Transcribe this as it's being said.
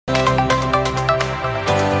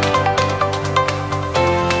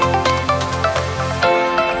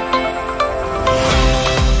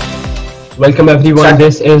Welcome everyone.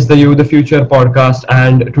 This is the You the Future podcast,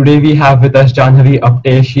 and today we have with us Janhavi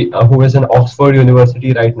Apte, who is in Oxford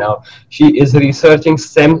University right now. She is researching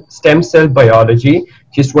stem cell biology.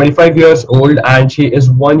 She's 25 years old and she is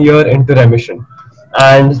 1 year into remission.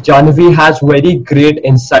 And Janhavi has very great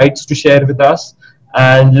insights to share with us.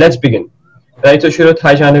 And let's begin. Right, so Shurut,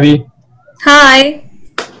 hi Janhavi. Hi.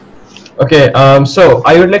 Okay, so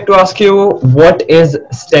I would like to ask you, what is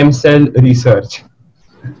stem cell research?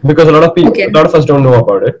 Because a lot of people, a lot of us don't know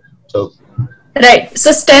about it. So, right.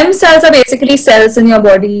 So stem cells are basically cells in your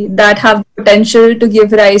body that have potential to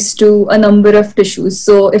give rise to a number of tissues.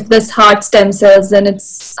 So if there's heart stem cells, then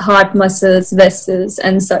it's heart muscles, vessels,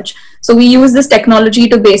 and such. So we use this technology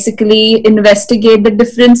to basically investigate the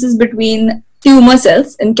differences between tumor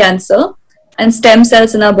cells in cancer and stem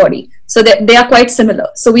cells in our body. So they are quite similar.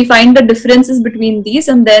 So we find the differences between these,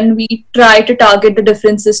 and then we try to target the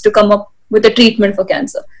differences to come up with a treatment for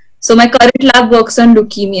cancer. So my current lab works on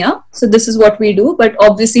leukemia. So this is what we do. But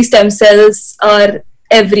obviously stem cells are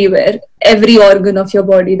everywhere, every organ of your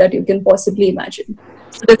body that you can possibly imagine.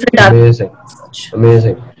 So different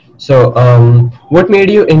Amazing. So what made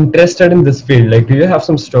you interested in this field? Like, do you have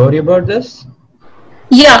some story about this?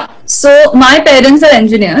 Yeah. So my parents are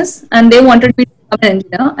engineers and they wanted me to become an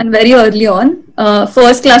engineer. And very early on,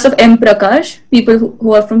 first class of M. Prakash, people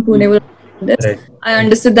who are from Pune will this. Right. I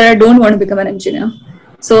understood that I don't want to become an engineer.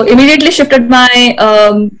 So immediately shifted my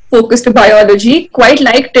focus to biology, quite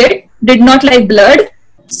liked it, did not like blood.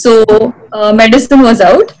 So medicine was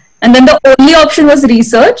out. And then the only option was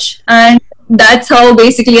research. And that's how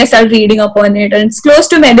basically I started reading up on it. And it's close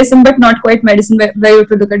to medicine, but not quite medicine, where you have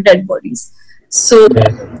to look at dead bodies. So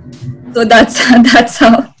that's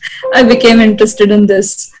how I became interested in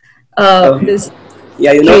this.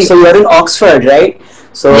 Yeah, you know, so you're in Oxford, right?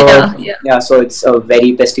 So so it's a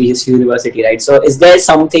very prestigious university, right? So is there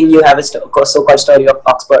something you have a so-called story of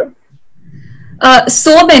Oxford?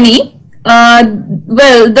 So many.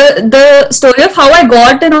 Well, the story of how I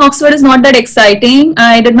got in Oxford is not that exciting.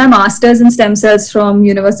 I did my master's in stem cells from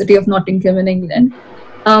University of Nottingham in England.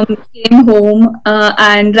 Came home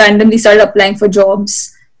and randomly started applying for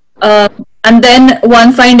jobs. And then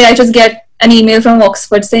one fine day I just get an email from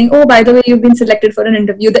Oxford saying, oh, by the way, you've been selected for an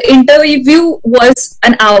interview. The interview was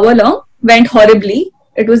an hour long, went horribly.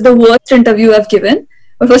 It was the worst interview I've given.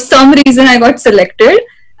 But for some reason, I got selected.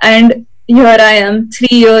 And here I am, 3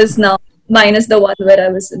 years now, minus the one where I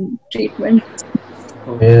was in treatment.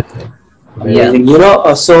 Amazing. Yeah. You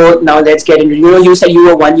know, so now let's get into, you know, you said you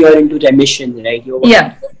were 1 year into remission, right?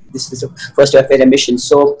 This is the first year of remission.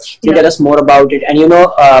 So can you tell us more about it? And, you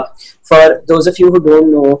know, for those of you who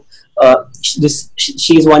don't know,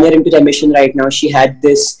 she's 1 year into remission right now. She had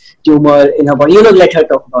this tumor in her body. You know, let her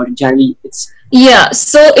talk about it, Janvi.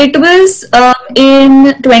 So it was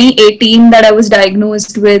in 2018 that I was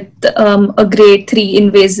diagnosed with a grade 3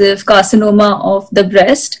 invasive carcinoma of the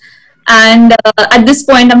breast. And at this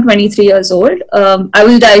point, I'm 23 years old. I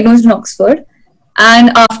was diagnosed in Oxford. And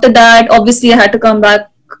after that, obviously, I had to come back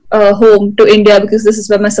home to India because this is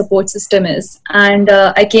where my support system is. And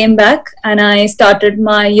I came back and I started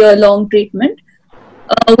my year-long treatment,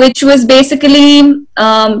 which was basically 3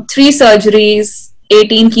 surgeries,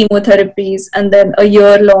 18 chemotherapies, and then a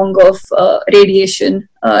year-long of radiation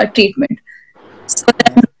treatment. So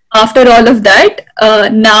then after all of that,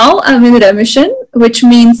 now I'm in remission, which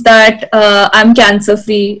means that I'm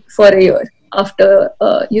cancer-free for a year after,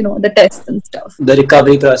 you know, the tests and stuff. The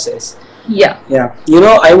recovery process. Yeah. You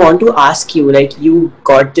know, I want to ask you, like, you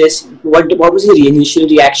got this, what was the initial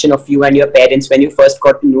reaction of you and your parents when you first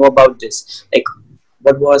got to know about this? Like,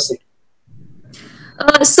 what was it?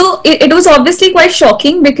 So it was obviously quite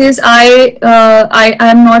shocking because I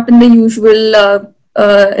am not in the usual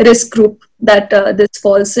risk group that this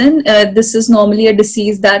falls in. This is normally a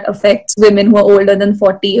disease that affects women who are older than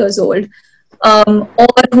 40 years old. Or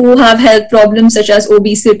who have health problems such as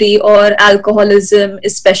obesity or alcoholism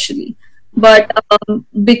especially. But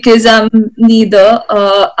because I'm neither,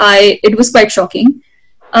 it was quite shocking.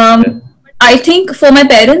 I think for my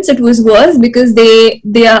parents it was worse because they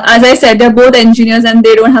are, as I said, they're both engineers and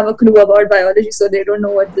they don't have a clue about biology, so they don't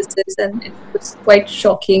know what this is, and it was quite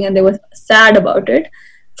shocking and they were sad about it.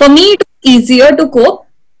 For me, it was easier to cope.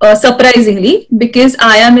 Surprisingly, because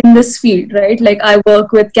I am in this field, right? Like I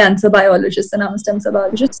work with cancer biologists and I'm a stem cell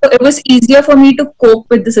biologist. So it was easier for me to cope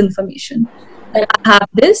with this information. Like I have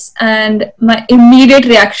this, and my immediate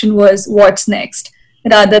reaction was, what's next?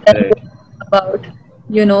 Rather than about,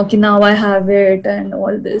 you know, now I have it and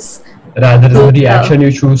all this. Rather than the reaction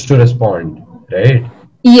you choose to respond, right?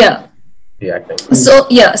 Yeah. reacting. So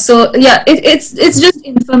it's just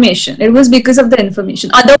information. It was because of the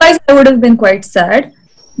information. Otherwise, I would have been quite sad.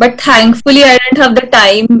 But thankfully, I didn't have the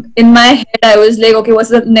time. In my head, I was like, okay, what's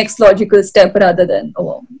the next logical step, rather than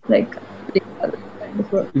keep it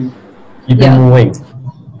moving.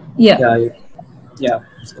 Yeah.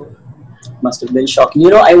 So must have been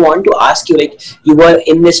shocking. I want to ask you, like, you were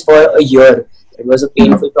in this for a year. It was a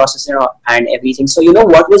painful process and everything. So,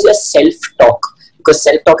 what was your self-talk? Because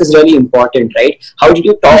self-talk is really important, right? How did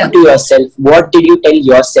you talk to yourself? What did you tell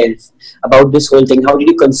yourself about this whole thing? How did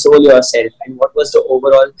you console yourself? And what was the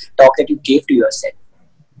overall talk that you gave to yourself?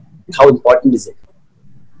 How important is it?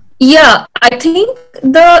 Yeah, I think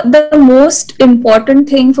the most important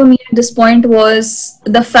thing for me at this point was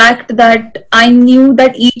the fact that I knew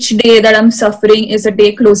that each day that I'm suffering is a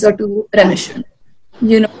day closer to remission.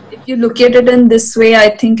 If you look at it in this way,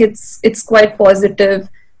 I think it's quite positive.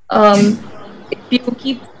 If you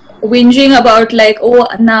keep whinging about like, oh,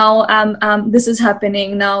 now this is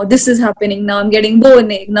happening, now this is happening, now I'm getting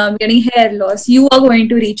bone ache, now I'm getting hair loss, you are going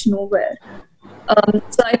to reach nowhere.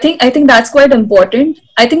 So I think that's quite important.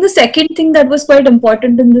 I think the second thing that was quite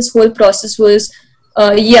important in this whole process was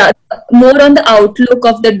more on the outlook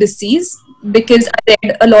of the disease, because I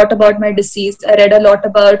read a lot about my disease. I read a lot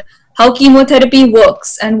about how chemotherapy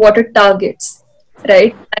works and what it targets,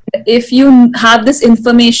 right? And if you have this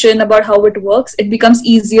information about how it works, it becomes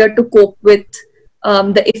easier to cope with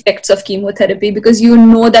the effects of chemotherapy, because you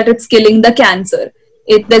know that it's killing the cancer.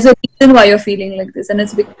 There's a reason why you're feeling like this, and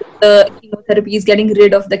it's because the chemotherapy is getting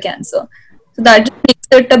rid of the cancer. So that just makes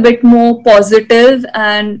it a bit more positive,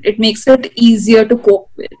 and it makes it easier to cope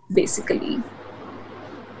with, basically.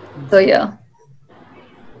 So yeah.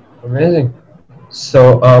 Amazing.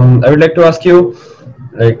 So I would like to ask you,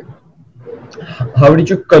 like, how did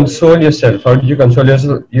you console yourself? How did you console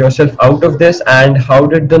yourself out of this, and how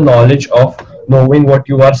did the knowledge of knowing what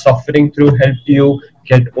you are suffering through help you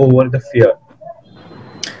get over the fear?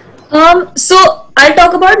 So I'll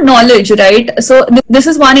talk about knowledge, right? So this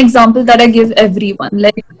is one example that I give everyone.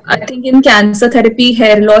 Like, I think in cancer therapy,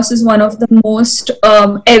 hair loss is one of the most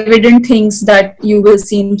evident things that you will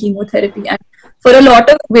see in chemotherapy. And for a lot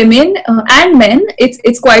of women and men,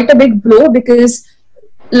 it's quite a big blow, because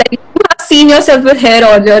like, you have seen yourself with hair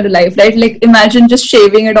all your life, right? Like, imagine just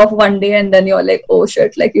shaving it off one day and then you're like, oh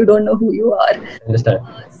shit, like you don't know who you are. Understand.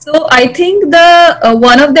 So I think the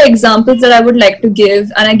one of the examples that I would like to give,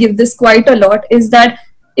 and I give this quite a lot, is that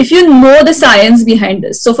if you know the science behind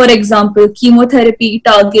this. So for example, chemotherapy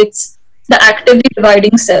targets the actively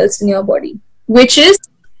dividing cells in your body, which is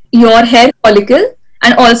your hair follicle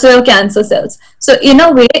and also your cancer cells. So in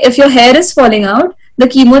a way, if your hair is falling out, the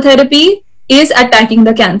chemotherapy is attacking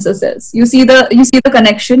the cancer cells. You see the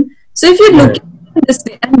connection. So if you look at this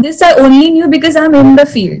way, and this I only knew because I'm in the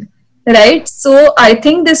field, right? So I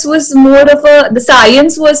think this was more of the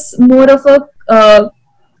science was more of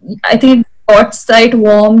I think it brought slight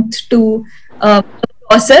warmth to the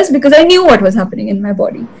process, because I knew what was happening in my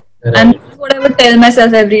body. Right. And that's what I would tell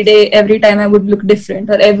myself every day, every time I would look different,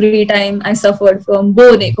 or every time I suffered from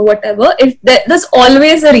bone ache or whatever. There's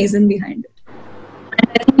always a reason behind it. And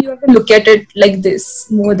I think you have to look at it like this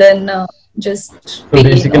more than just... So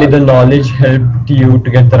basically the knowledge helped you to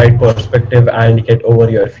get the right perspective and get over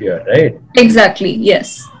your fear, right? Exactly,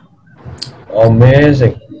 yes.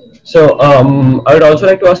 Amazing. So I would also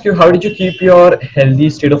like to ask you, how did you keep your healthy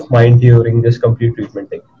state of mind during this complete treatment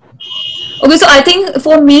thing? Okay, so I think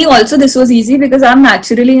for me also this was easy, because I'm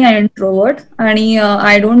naturally an introvert, and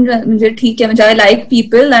I don't, I like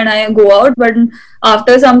people and I go out, but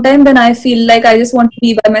after some time then I feel like I just want to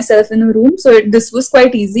be by myself in a room. So this was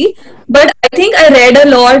quite easy. But I think I read a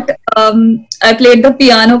lot. I played the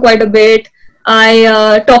piano quite a bit.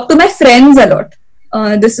 I talked to my friends a lot.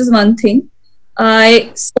 This is one thing.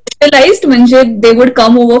 I socialized. They would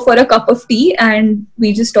come over for a cup of tea and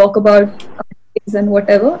we just talk about and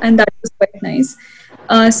whatever, and that was quite nice.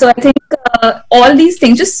 So I think all these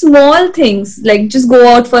things, just small things, like just go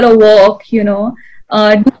out for a walk, do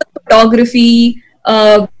photography,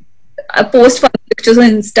 post fun pictures on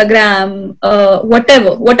Instagram,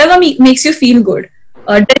 whatever makes you feel good.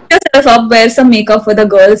 Dress yourself up, wear some makeup for the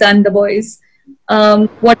girls and the boys.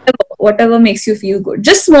 Whatever makes you feel good.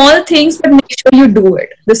 Just small things, but make sure you do it.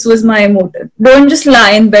 This was my motive. Don't just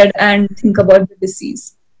lie in bed and think about the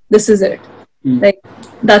disease. This is it. Like,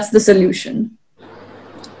 that's the solution.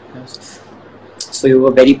 So you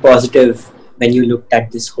were very positive when you looked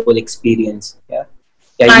at this whole experience.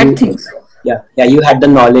 I think so. Yeah, you had the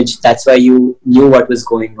knowledge. That's why you knew what was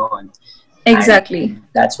going on. Exactly. And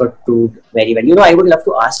that's what proved very well. I would love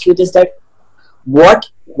to ask you this, that what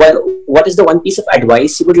is the one piece of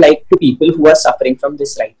advice you would like to people who are suffering from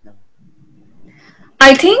this right now?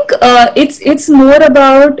 I think it's more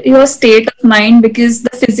about your state of mind, because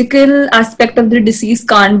the physical aspect of the disease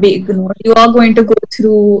can't be ignored. You are going to go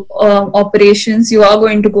through operations, you are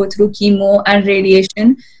going to go through chemo and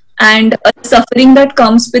radiation, and suffering that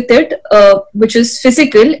comes with it, which is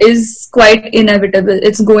physical, is quite inevitable.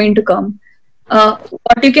 It's going to come.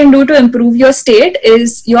 What you can do to improve your state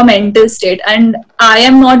is your mental state. And I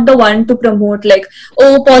am not the one to promote like,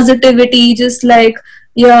 oh, positivity, just like,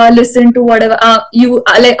 yeah, listen to whatever you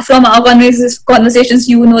like. From our conversations,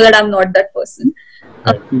 you know that I'm not that person.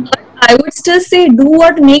 But I would still say do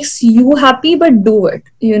what makes you happy, but do it.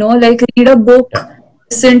 You know, like read a book,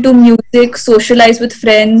 listen to music, socialize with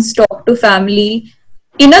friends, talk to family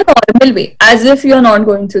in a normal way, as if you're not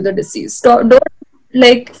going through the disease. Don't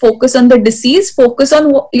like focus on the disease, focus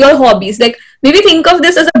on your hobbies. Like maybe think of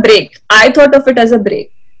this as a break. I thought of it as a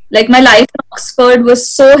break. Like my life in Oxford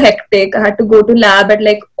was so hectic. I had to go to lab at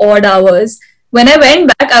like odd hours. When I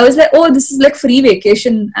went back, I was like, oh, this is like free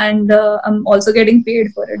vacation, and I'm also getting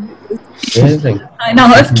paid for it. Amazing. I now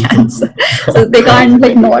have cancer, so they can't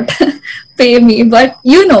like not pay me. But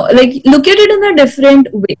you know, like look at it in a different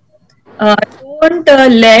way. Don't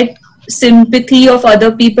let sympathy of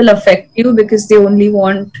other people affect you, because they only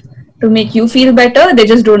want to make you feel better. They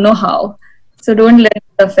just don't know how. So don't let it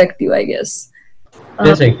affect you, I guess.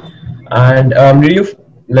 Amazing. And did you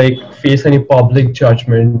like face any public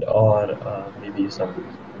judgment or maybe some,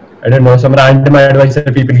 I don't know, some random advice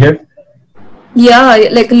that people give? Yeah,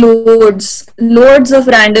 like loads of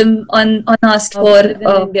random unasked for.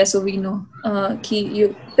 Yeah, so we know.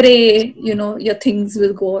 You pray, you know, your things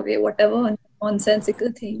will go away. Whatever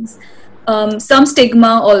nonsensical things. Some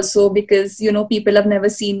stigma also, because you know people have never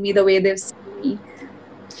seen me the way they've seen me.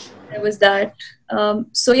 There was that.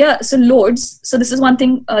 So loads. So this is one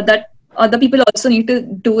thing that other people also need to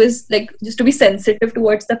do, is like just to be sensitive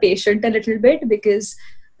towards the patient a little bit, because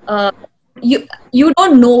you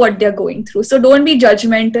don't know what they're going through. So don't be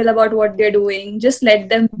judgmental about what they're doing. Just let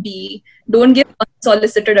them be. Don't give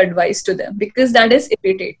unsolicited advice to them, because that is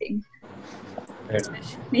irritating.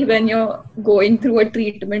 Especially when you're going through a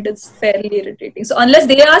treatment, it's fairly irritating. So unless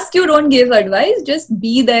they ask you, don't give advice. Just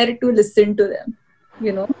be there to listen to them.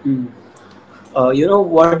 You know. You know,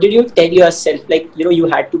 what did you tell yourself? Like, you know, you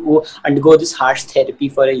had to undergo this harsh therapy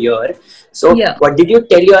for a year. So what did you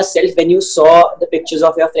tell yourself when you saw the pictures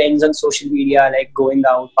of your friends on social media, like going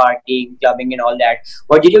out, partying, clubbing and all that?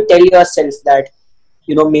 What did you tell yourself that,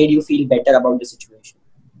 you know, made you feel better about the situation?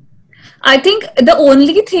 I think the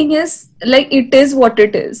only thing is, like, it is what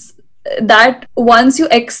it is. That once you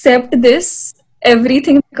accept this,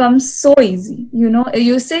 everything becomes so easy. You know,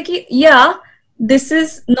 you say, yeah, this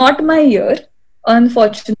is not my year,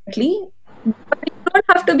 unfortunately. But you don't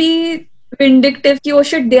have to be vindictive. Oh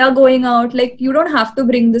shit, they are going out. Like, you don't have to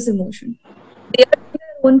bring this emotion. They are doing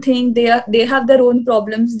their own thing. They have their own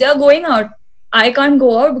problems. They are going out. I can't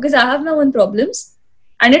go out because I have my own problems,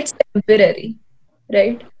 and it's temporary,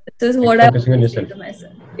 right? This is what I say to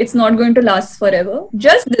myself. It's not going to last forever.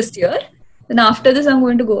 Just this year. Then after this, I'm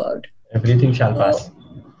going to go out. Everything shall pass.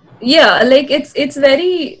 Yeah, like it's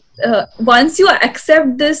very. Once you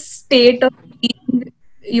accept this state of being,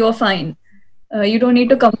 you're fine. You don't need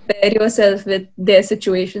to compare yourself with their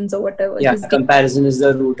situations or whatever. Yeah, comparison is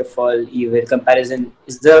the root of all evil. Comparison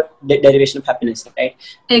is the derivation of happiness, right?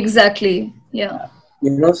 Exactly. Yeah.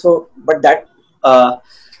 You know, so, but that,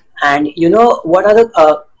 and you know, what are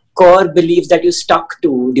the core beliefs that you stuck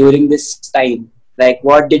to during this time? Like,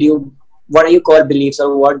 what are your core beliefs,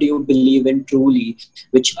 or what do you believe in truly,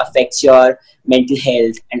 which affects your mental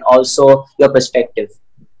health and also your perspective?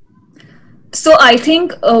 So I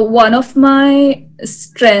think one of my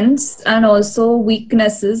strengths and also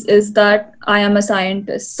weaknesses is that I am a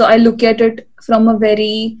scientist. So I look at it from a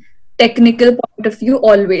very technical point of view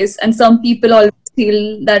always. And some people always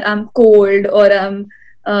feel that I'm cold or I'm,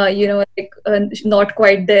 not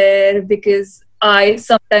quite there, because I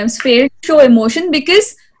sometimes fail to show emotion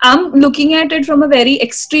because I'm looking at it from a very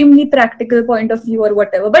extremely practical point of view or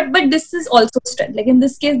whatever. But this is also strength. Like in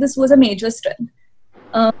this case, this was a major strength.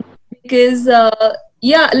 Because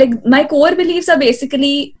like my core beliefs are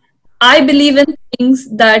basically, I believe in things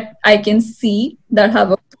that I can see, that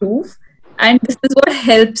have a proof, and this is what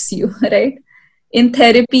helps you, right? In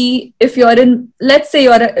therapy, if you're in, let's say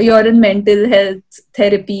you're in mental health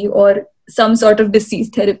therapy or some sort of disease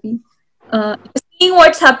therapy, seeing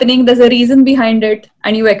what's happening, there's a reason behind it,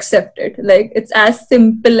 and you accept it. Like, it's as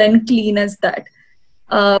simple and clean as that.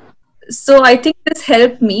 So I think this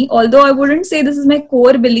helped me, although I wouldn't say this is my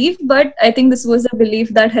core belief, but I think this was a belief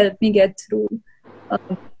that helped me get through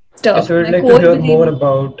stuff. So I'd like to hear more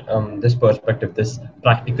about this perspective, this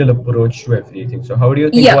practical approach to everything. So how do you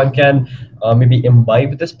think one can maybe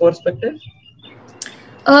imbibe this perspective?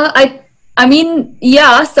 I mean,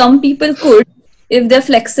 some people could if they're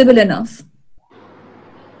flexible enough.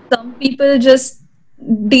 Some people just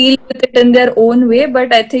deal with it in their own way,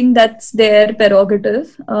 but I think that's their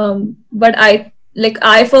prerogative. But I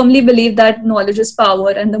firmly believe that knowledge is power,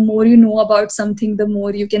 and the more you know about something, the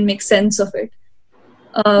more you can make sense of it.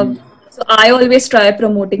 So I always try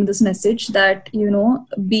promoting this message that,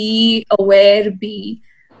 be aware,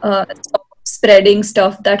 stop spreading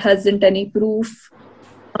stuff that hasn't any proof.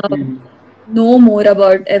 Know more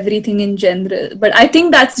about everything in general. But I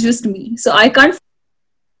think that's just me. So I can't,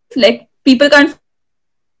 people can't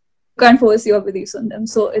force your beliefs on them.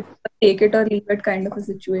 So it's a take it or leave it kind of a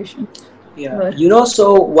situation. Yeah.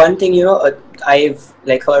 So one thing, I've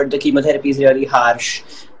heard the chemotherapy is really harsh.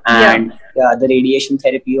 And the radiation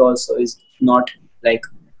therapy also is not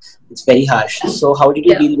it's very harsh. So how did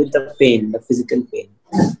you deal with the pain, the physical pain?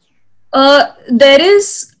 There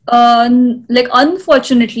is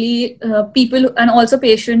unfortunately people and also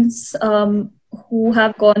patients who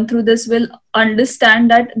have gone through this will understand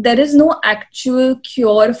that there is no actual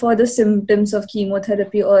cure for the symptoms of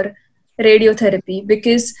chemotherapy or radiotherapy,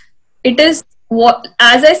 because it is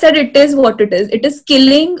as I said, it is what it is. It is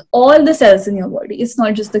killing all the cells in your body. It's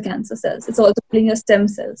not just the cancer cells. It's also killing your stem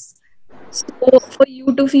cells. So for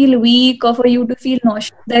you to feel weak or for you to feel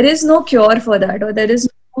nauseous, there is no cure for that, or there is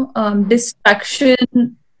no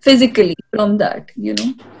distraction physically from that. You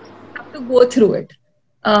have to go through it.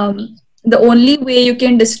 The only way you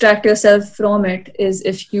can distract yourself from it is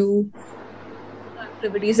if you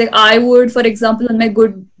activities. I would, for example, on my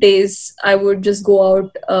good days, I would just go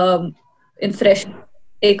out in fresh,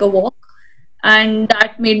 take a walk, and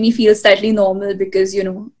that made me feel slightly normal because I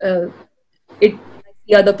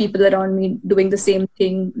see other people around me doing the same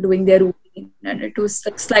thing, doing their routine, and it was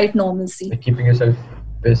slight normalcy. Keeping yourself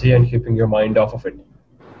busy and keeping your mind off of it.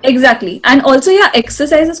 Exactly. And also,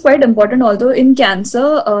 exercise is quite important. Although in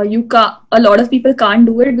cancer, a lot of people can't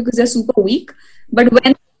do it because they're super weak, but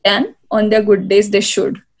when they can, on their good days, they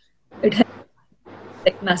should. It helps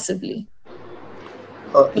massively.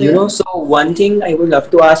 So one thing I would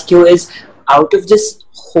love to ask you is, out of this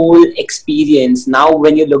whole experience, now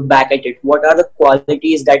when you look back at it, what are the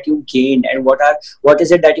qualities that you gained, and what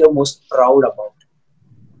is it that you're most proud about?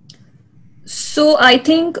 So I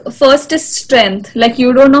think first is strength.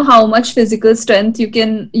 You don't know how much physical strength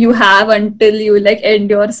you have until you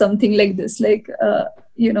endure something like this. So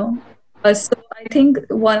I think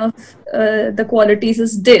one of the qualities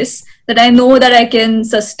is this, that I know that I can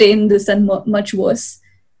sustain this and much worse.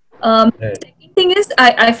 Second thing is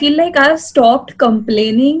I feel like I've stopped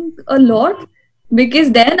complaining a lot,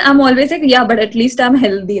 because then I'm always but at least I'm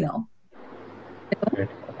healthy now.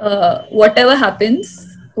 Whatever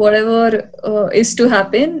happens, whatever is to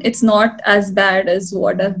happen, it's not as bad as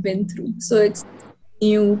what I've been through. So it's a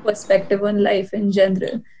new perspective on life in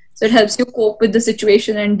general. So it helps you cope with the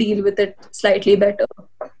situation and deal with it slightly better.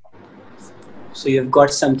 So you've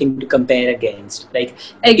got something to compare against.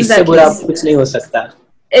 Exactly. Kuch nahi ho sakta.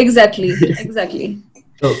 Exactly.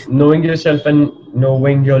 So knowing yourself and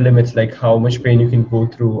knowing your limits, how much pain you can go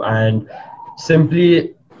through, and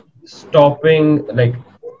simply stop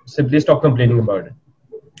complaining about it.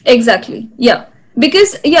 Exactly. Yeah.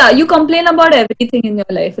 Because you complain about everything in your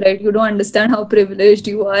life, right? You don't understand how privileged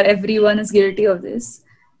you are. Everyone is guilty of this.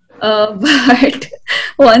 But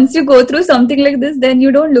once you go through something like this, then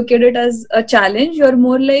you don't look at it as a challenge. You're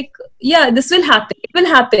more this will happen. It will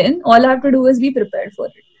happen. All I have to do is be prepared for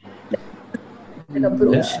it. An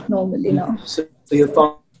approach normally now. So you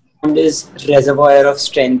found this reservoir of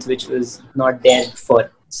strength which was not there before.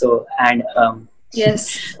 So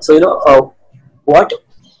yes. So what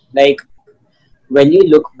when you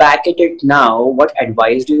look back at it now, what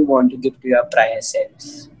advice do you want to give to your prior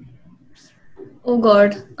selves? Oh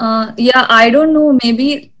God. I don't know.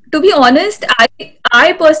 Maybe, to be honest,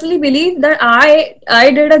 I personally believe that I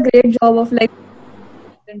did a great job of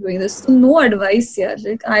doing this. So no advice here.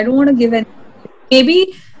 I don't want to give any.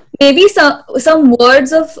 Maybe some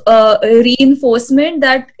words of reinforcement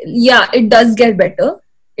that it does get better.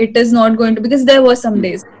 It is not going to, because there were some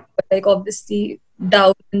days obviously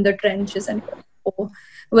down in the trenches and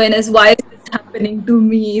why is this happening to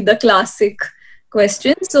me? The classic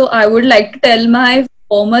question. So I would like to tell my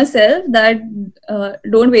former self that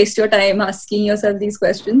don't waste your time asking yourself these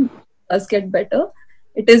questions. It does get better.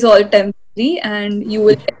 It is all temporary, and you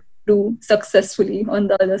will do successfully on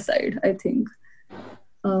the other side, I think.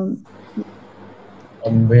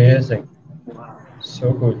 Amazing.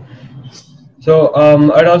 So good. So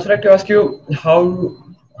I'd also like to ask you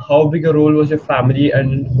how big a role was your family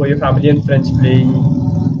and were your family and friends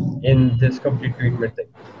playing in this complete treatment thing?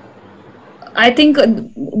 I think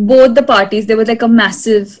both the parties, they were like a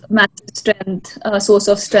massive, massive strength, source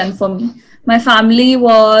of strength for me. My family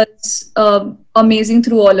was amazing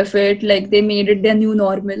through all of it. Like they made it their new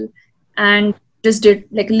normal, and just did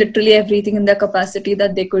like literally everything in their capacity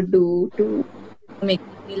that they could do to make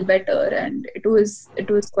me feel better, and it was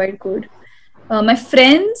quite good. My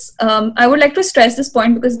friends, I would like to stress this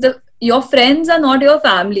point because your friends are not your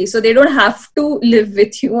family, so they don't have to live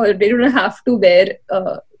with you or they don't have to bear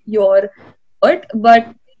your hurt,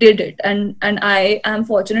 but they did it, and I am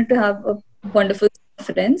fortunate to have a wonderful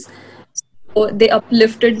friends. So they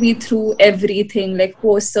uplifted me through everything, like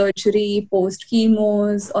post surgery, post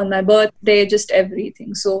chemos, on my birthday, just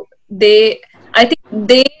everything. So I think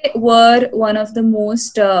they were one of the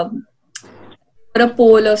most were a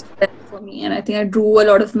pole of strength for me, and I think I drew a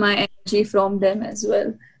lot of my energy from them as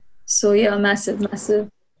well. So yeah, massive,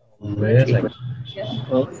 massive. Amazing.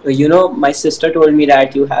 My sister told me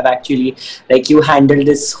that you have actually, like, you handled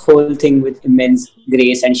this whole thing with immense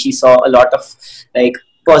grace, and she saw a lot of like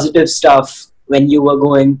positive stuff when you were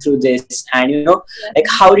going through this. And like,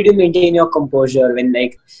 how did you maintain your composure when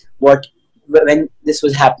when this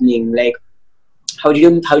was happening? Like, how did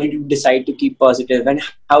you decide to keep positive, and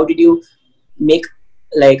how did you make,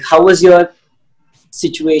 like, how was your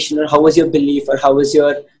situation, or how was your belief, or how was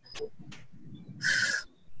your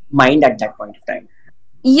mind at that point of time?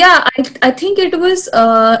 Yeah, I think it was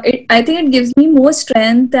I think it gives me more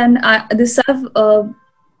strength, and I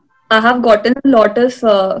have gotten a lot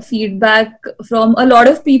of feedback from a lot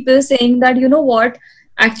of people saying that, you know what,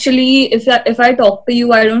 actually if I talk to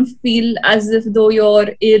you, I don't feel as if though you're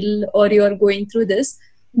ill or you're going through this,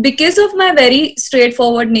 because of my very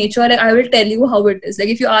straightforward nature. Like, I will tell you how it is. Like,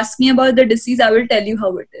 if you ask me about the disease, I will tell you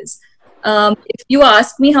how it is. If you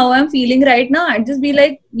ask me how I'm feeling right now, I'd just be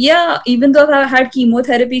like, yeah, even though I had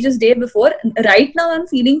chemotherapy just day before, right now I'm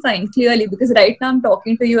feeling fine, clearly, because right now I'm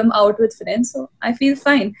talking to you, I'm out with friends, so I feel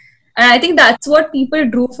fine. And I think that's what people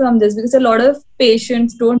drew from this, because a lot of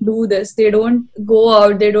patients don't do this. They don't go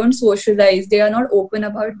out, they don't socialize, they are not open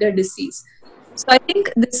about their disease. So I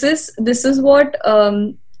think this is what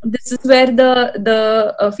this is where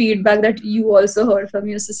the feedback that you also heard from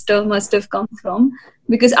your sister must have come from,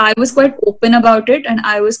 because I was quite open about it, and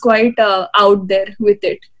I was quite out there with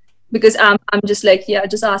it, because I'm just like, yeah,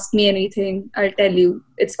 just ask me anything, I'll tell you.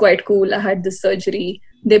 It's quite cool. I had this surgery.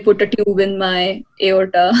 They put a tube in my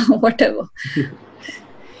aorta, whatever.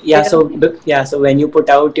 So when you put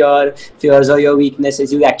out your fears or your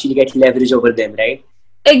weaknesses, you actually get leverage over them, right?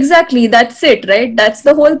 Exactly, that's it, right? That's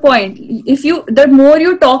the whole point. The more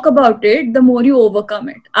you talk about it, the more you overcome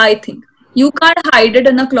it, I think. You can't hide it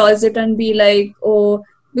in a closet and be like, oh,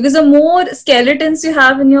 because the more skeletons you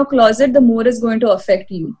have in your closet, the more it's going to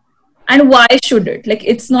affect you. And why should it? Like,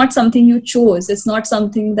 it's not something you chose. It's not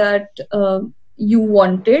something that you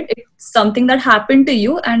wanted. It's something that happened to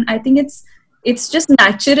you, and I think it's just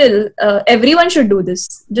natural. Everyone should do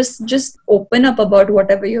this. Just open up about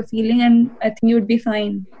whatever you're feeling, and I think you would be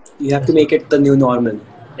fine. You have to make it the new normal,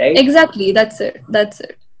 right? Exactly, that's it.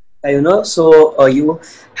 So you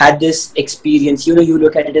had this experience, you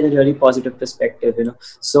look at it in a really positive perspective,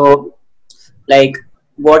 so, like,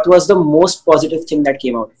 what was the most positive thing that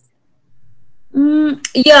came out?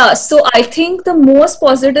 Yeah, so I think the most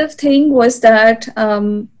positive thing was that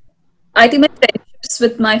I think my friendships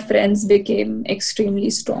with my friends became extremely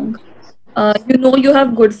strong. You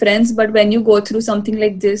have good friends, but when you go through something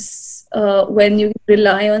like this, when you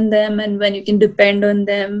rely on them and when you can depend on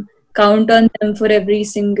them, count on them for every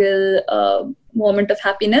single moment of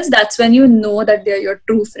happiness, that's when you know that they're your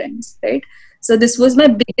true friends, right? So this was my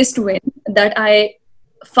biggest win, that I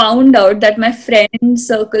found out that my friend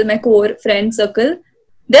circle, my core friend circle,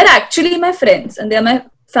 they're actually my friends and they're my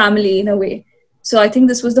family in a way. So I think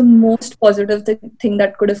this was the most positive thing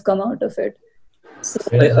that could have come out of it. So,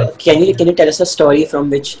 can you tell us a story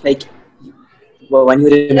from which, like, one you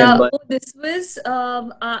remember? Yeah, this was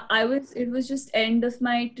it was just end of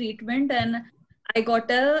my treatment, and I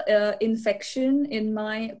got a infection in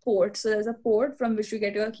my port. So there's a port from which you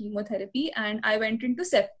get your chemotherapy, and I went into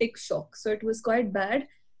septic shock. So it was quite bad,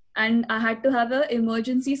 and I had to have an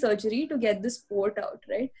emergency surgery to get this port out,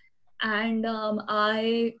 right? And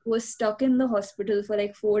I was stuck in the hospital for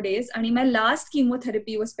like 4 days, and my last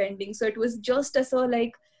chemotherapy was pending. So it was just as so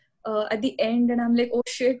like at the end, and I'm like, oh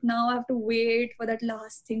shit, now I have to wait for that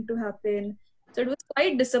last thing to happen. So it was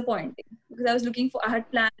quite disappointing because I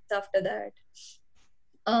had plans after that.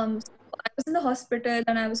 I was in the hospital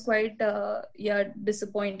and I was quite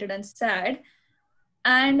disappointed and sad.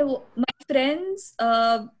 And my friends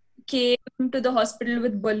came to the hospital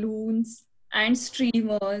with balloons and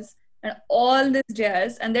streamers and all this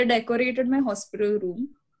jazz, and they decorated my hospital room,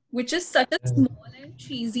 which is such a small and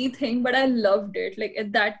cheesy thing, but I loved it. Like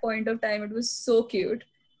at that point of time, it was so cute.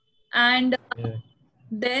 And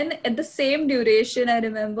then at the same duration, I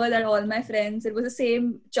remember that all my friends, it was the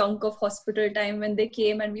same chunk of hospital time when they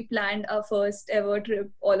came and we planned our first ever trip,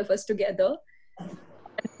 all of us together. I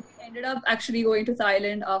ended up actually going to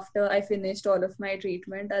Thailand after I finished all of my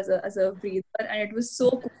treatment as a breather, and it was so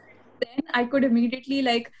cool. Then I could immediately,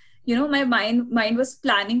 like, my mind was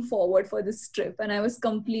planning forward for this trip, and I was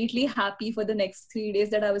completely happy for the next 3 days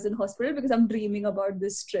that I was in hospital because I'm dreaming about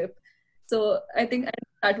this trip. So I think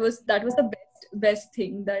that was the best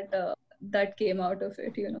thing that came out of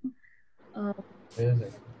it.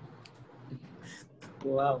 Amazing.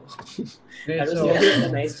 Wow. That was really a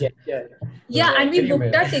nice gesture. Yeah, and we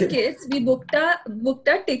booked our tickets. We booked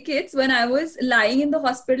our tickets when I was lying in the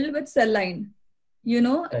hospital with saline.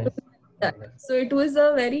 So it was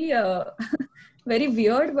a very very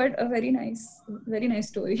weird but a very nice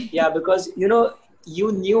story. Yeah, because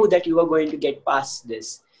you knew that you were going to get past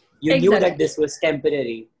this. You knew that this was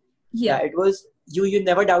temporary. Yeah, it was you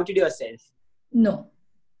never doubted yourself. No.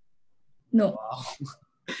 Wow.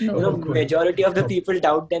 No. Majority of the people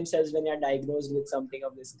doubt themselves when they are diagnosed with something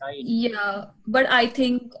of this kind. Yeah, but I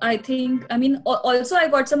think I mean, also I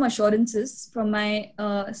got some assurances from my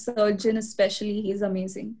surgeon, especially. He's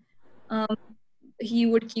amazing. He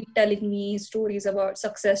would keep telling me stories about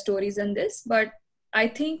success stories and this, but I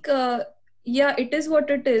think it is what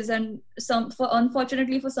it is, and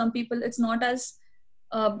unfortunately for some people it's not as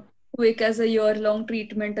quick as a year-long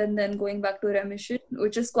treatment and then going back to remission,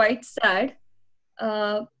 which is quite sad.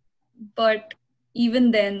 But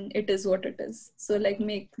even then, it is what it is. So, like,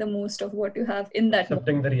 make the most of what you have in that.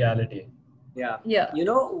 Accepting the reality. Yeah.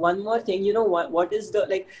 One more thing. What is the,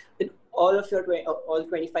 like, in all of your all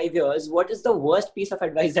 25 years, what is the worst piece of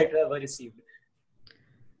advice that you ever received?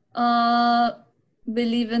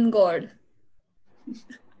 Believe in God.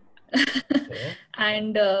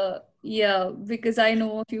 And because I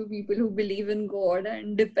know a few people who believe in God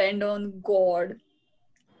and depend on God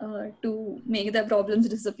to make their problems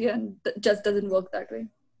disappear, and just doesn't work that way.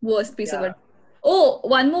 Worst piece of advice. Oh,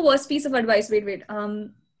 one more worst piece of advice. Wait.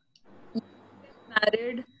 You get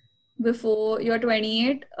married before you're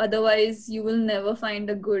 28, otherwise you will never find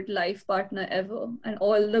a good life partner ever, and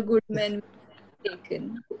all the good men will be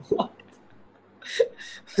taken. What?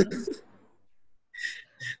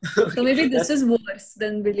 So maybe this is worse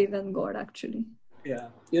than believe in God, actually. Yeah.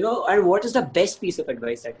 And what is the best piece of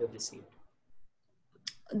advice that you've received?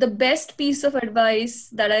 The best piece of advice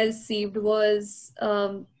that I received was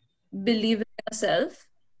believe in yourself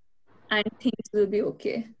and things will be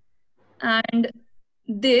okay. And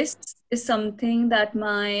this is something that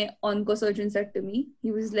my onco-surgeon said to me.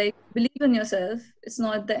 He was like, believe in yourself. It's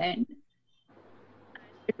not the end.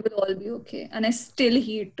 It will all be okay. And I still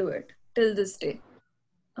heed to it till this day.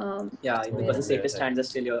 Because the safest hands are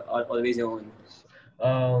still always your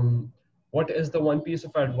own. What is the one piece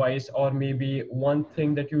of advice or maybe one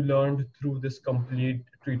thing that you learned through this complete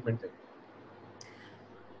treatment thing?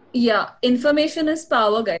 Yeah, information is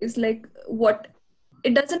power, guys. Like,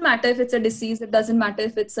 it doesn't matter if it's a disease, it doesn't matter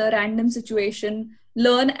if it's a random situation.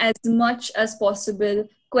 Learn as much as possible.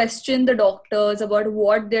 Question the doctors about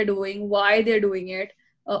what they're doing, why they're doing it,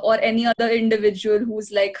 or any other individual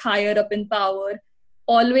who's like higher up in power.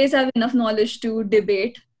 Always have enough knowledge to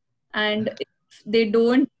debate, and if they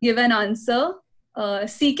don't give an answer,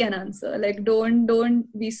 seek an answer. Like, don't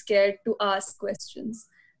be scared to ask questions.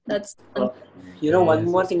 That's one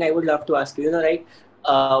more thing I would love to ask you. Right?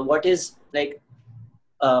 What is like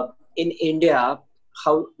in India?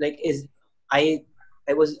 How is I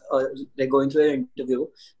was going through an interview,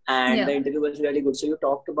 and the interview was really good. So you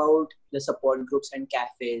talked about the support groups and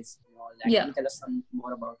cafes and all that. Can you tell us some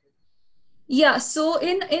more about it? Yeah, so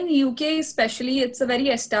in UK especially, it's a very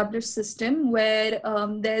established system where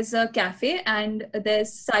there's a cafe and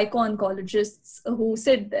there's psycho-oncologists who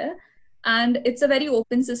sit there. And it's a very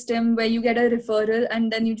open system where you get a referral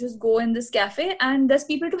and then you just go in this cafe and there's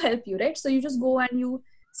people to help you, right? So you just go and you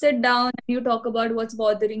sit down and you talk about what's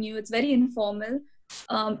bothering you. It's very informal.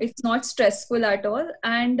 It's not stressful at all.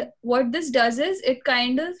 And what this does is it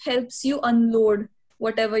kind of helps you unload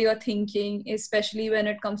whatever you're thinking, especially when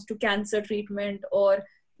it comes to cancer treatment or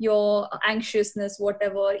your anxiousness,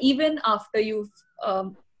 whatever. Even after you've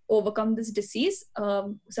overcome this disease,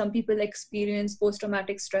 some people experience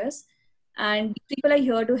post-traumatic stress, and people are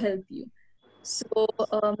here to help you. So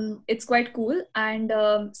it's quite cool. And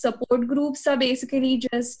support groups are basically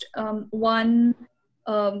just one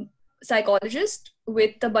psychologist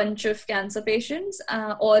with a bunch of cancer patients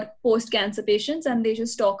or post-cancer patients, and they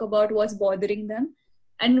just talk about what's bothering them.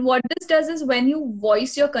 And what this does is when you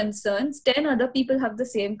voice your concerns, 10 other people have the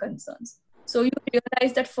same concerns. So you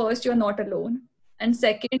realize that first, you're not alone. And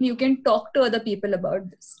second, you can talk to other people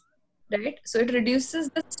about this, right? So it reduces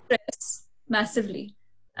the stress massively.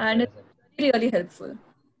 And it's really helpful.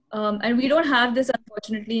 And we don't have this,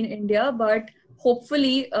 unfortunately, in India, but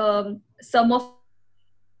hopefully some of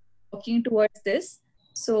working towards this.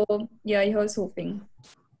 So yeah, I was hoping.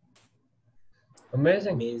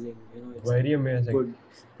 Amazing. Very amazing. Good.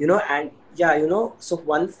 And yeah, so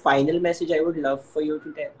one final message I would love for you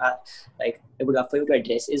to tell, I would love for you to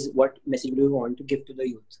address is, what message do you want to give to the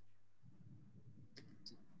youth?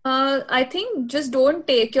 I think just don't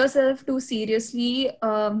take yourself too seriously.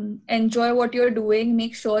 Enjoy what you're doing.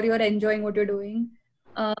 Make sure you're enjoying what you're doing.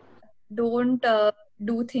 Don't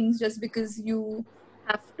do things just because you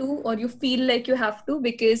have to or you feel like you have to,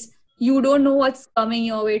 because you don't know what's coming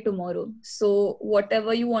your way tomorrow. So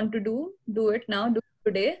whatever you want to do it now, do it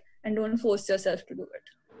today, and don't force yourself to do it.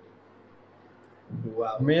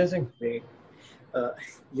 Wow. Amazing. Great.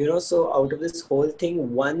 So out of this whole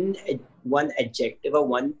thing, one adjective or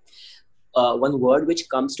one word which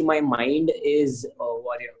comes to my mind is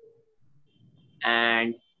warrior.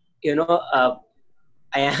 And you are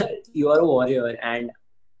a warrior, and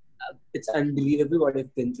it's unbelievable what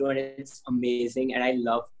you've been through, and it's amazing. And I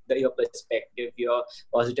love your perspective, your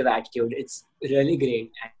positive attitude. It's really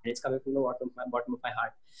great, and it's coming from the bottom of my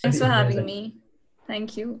heart. Thanks for having me.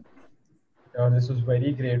 Thank you. This was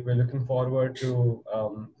very great. We're looking forward to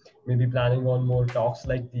maybe planning on more talks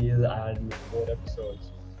like these and more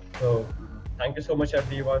episodes. So thank you so much,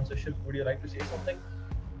 everyone. So would you like to say something?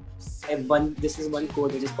 This is one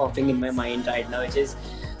quote which is popping in my mind right now, which is,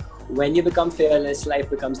 when you become fearless, life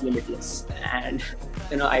becomes limitless. And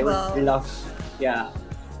I would love,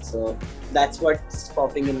 so that's what's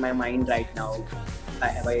popping in my mind right now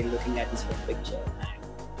by looking at this whole picture.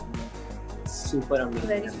 And super amazing.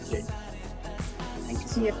 Very good. Thank you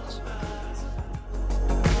so much.